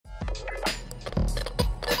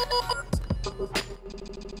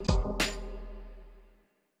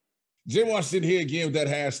Jay Washington here again with that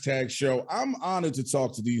hashtag show. I'm honored to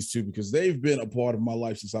talk to these two because they've been a part of my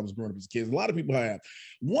life since I was growing up as a kid. A lot of people have.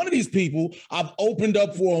 One of these people I've opened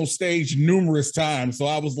up for on stage numerous times. So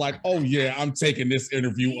I was like, oh yeah, I'm taking this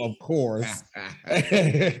interview, of course.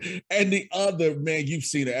 And the other, man, you've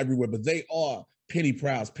seen it everywhere, but they are Penny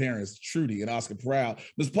Proud's parents, Trudy and Oscar Proud,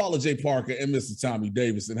 Miss Paula J. Parker, and Mr. Tommy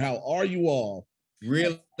Davidson. How are you all?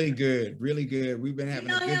 Really good, really good. We've been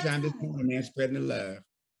having a good time this morning, man, spreading the love.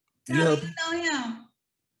 You know him.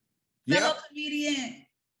 Fellow comedian.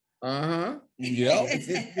 Yeah.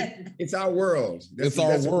 It's our world. That's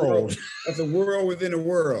our world. That's a world within a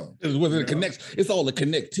world. It's within a connection. It's all the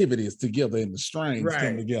connectivities together and the strings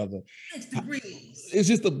come together. 6 degrees. It's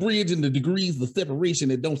just the bridge and the degrees, the separation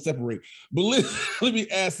that don't separate. But let me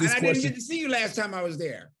ask this question. I didn't get to see you last time I was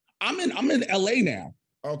there. I'm in LA now.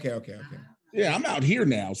 Okay. Yeah, I'm out here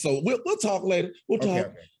now. So we'll talk later. We'll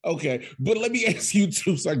talk. Okay. But let me ask you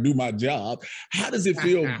too, so I can do my job. How does it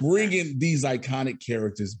feel bringing these iconic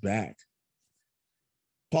characters back?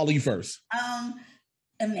 Paula, you first.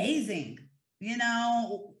 Amazing. You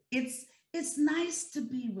know, it's nice to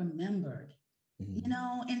be remembered. You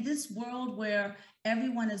know, in this world where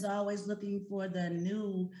everyone is always looking for the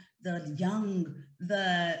new, the young,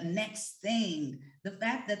 the next thing, the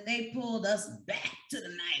fact that they pulled us back to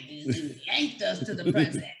the 90s and yanked us to the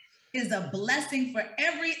present is a blessing for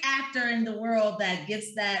every actor in the world that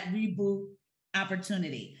gets that reboot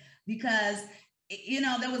opportunity. Because, you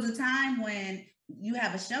know, there was a time when you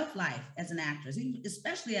have a shelf life as an actress,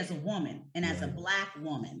 especially as a woman and as a Black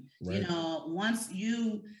woman. You know, once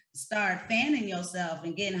you start fanning yourself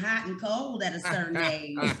and getting hot and cold at a certain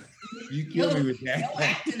age, you kill me with that. No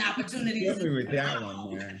acting opportunities. You kill me with that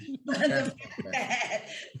one, man. But the fact that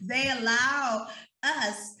they allow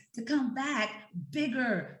us to come back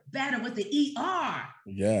bigger, better with the ER.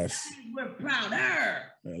 Yes. We're prouder.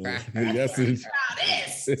 Yes.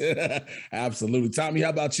 Proudest. Absolutely. Tommy, how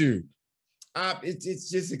about you? It's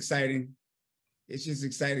just exciting. It's just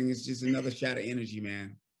exciting. It's just another shot of energy,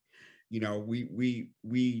 man. You know, we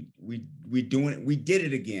doing it. We did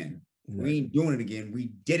it again. Right. We ain't doing it again.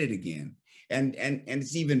 We did it again. And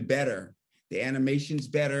it's even better. The animation's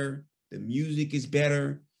better. The music is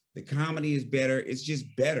better. The comedy is better. It's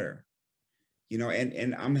just better. You know,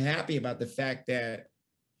 and I'm happy about the fact that,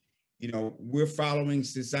 you know, we're following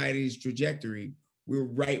society's trajectory. We're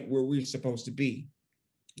right where we're supposed to be.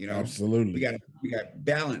 You know, absolutely. We got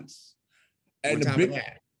balance. And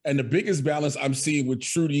the biggest balance I'm seeing with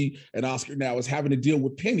Trudy and Oscar now is having to deal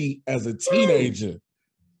with Penny as a teenager.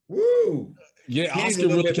 Woo! Yeah, Penny's Oscar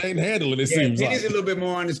really can't handle it. Seems Penny's a little bit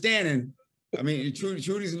more understanding. I mean, Trudy's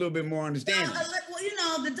a little bit more understanding. Well, you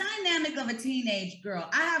know, the dynamic of a teenage girl.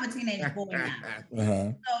 I have a teenage boy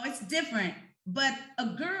now, so it's different. But a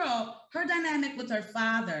girl, her dynamic with her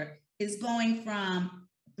father is going from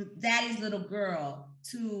daddy's little girl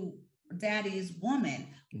to daddy's woman.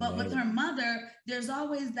 But with her mother, there's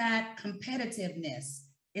always that competitiveness,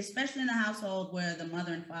 especially in a household where the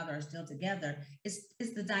mother and father are still together. It's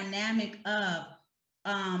the dynamic of,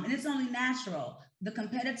 and it's only natural, the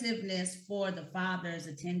competitiveness for the father's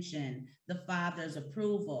attention, the father's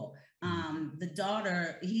approval. The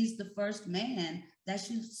daughter, he's the first man that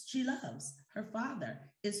she loves. Her father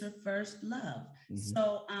is her first love.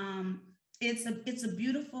 So it's a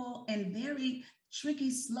beautiful and very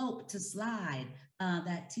tricky slope to slide,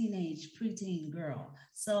 that teenage preteen girl.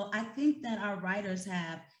 So I think that our writers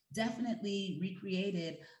have definitely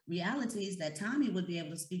recreated realities that Tommy would be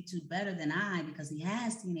able to speak to better than I, because he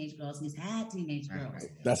has teenage girls. He's had teenage girls.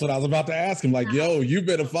 That's what I was about to ask him. Like, yo, you've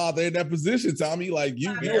been a father in that position, Tommy. Like,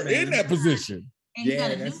 you're in that position. And you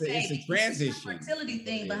got it's a transition. Fertility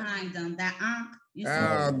thing behind them. That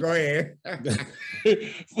go ahead.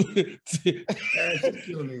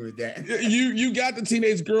 Kill me with that. You got the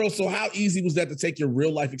teenage girl. So how easy was that to take your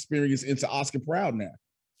real life experience into Oscar Proud now?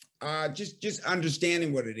 Just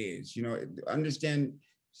understanding what it is. You know, understanding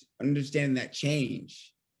that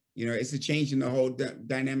change. You know, it's a change in the whole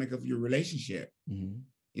dynamic of your relationship. You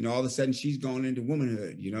know, all of a sudden she's going into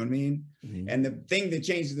womanhood. You know what I mean? And the thing that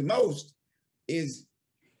changes the most is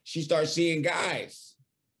she starts seeing guys.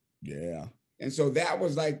 Yeah. And so that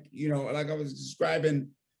was like, you know, like I was describing,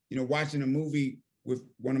 you know, watching a movie with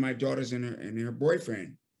one of my daughters and her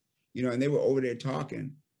boyfriend, you know, and they were over there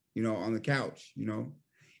talking, you know, on the couch, you know,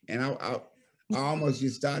 and I almost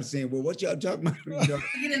just started saying, well, what y'all talking about? You know,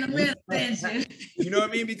 get in the middle, you know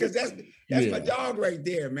what I mean? Because that's my dog right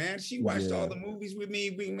there, man. She watched all the movies with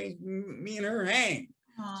me. Me and her hang.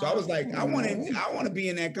 So I was like, I want to be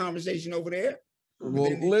in that conversation over there.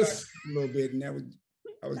 Well, listen, a little bit, and that was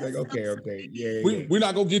I was like, okay. Yeah. We're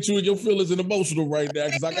not going to get you in your feelings and emotional right now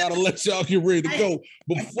because I got to let y'all get ready to go.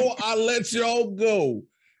 Before I let y'all go,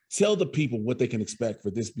 tell the people what they can expect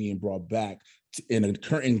for this being brought back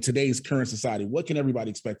in today's current society. What can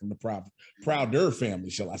everybody expect from the Prouder family,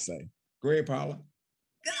 shall I say? Go ahead, Paula.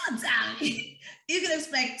 Go on, Tommy. You can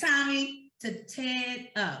expect Tommy to tear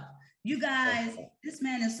up. You guys, this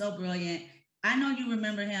man is so brilliant. I know you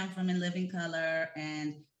remember him from In Living Color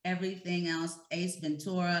and everything else, Ace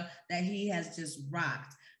Ventura, that he has just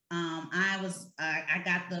rocked. I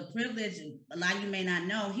got the privilege, a lot of you may not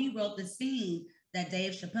know, he wrote the scene that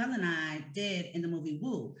Dave Chappelle and I did in the movie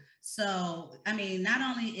Woo. So, I mean, not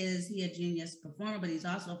only is he a genius performer, but he's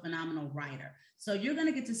also a phenomenal writer. So you're going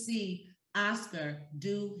to get to see Oscar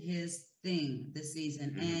do his thing this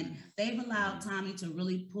season. And they've allowed Tommy to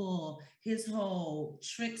really pull his whole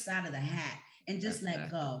tricks out of the hat and just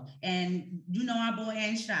let go. And you know our boy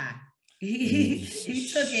ain't shy. He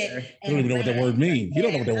took it. I don't even know what that word means. You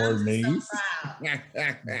don't know what that word means. So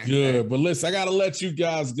good. But listen, I got to let you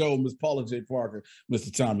guys go, Miss Paula J. Parker,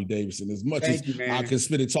 Mr. Tommy Davidson. As much as I can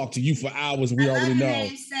spit and talk to you for hours, we already know.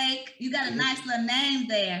 Namesake. You got a nice little name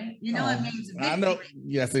there. You know it means victory. I know.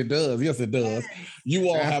 Yes, it does. Yes, it does. Yes. You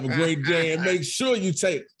all have a great day. And make sure you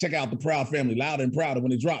check out The Proud Family, Loud and Prouder,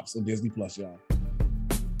 when it drops on Disney Plus, y'all.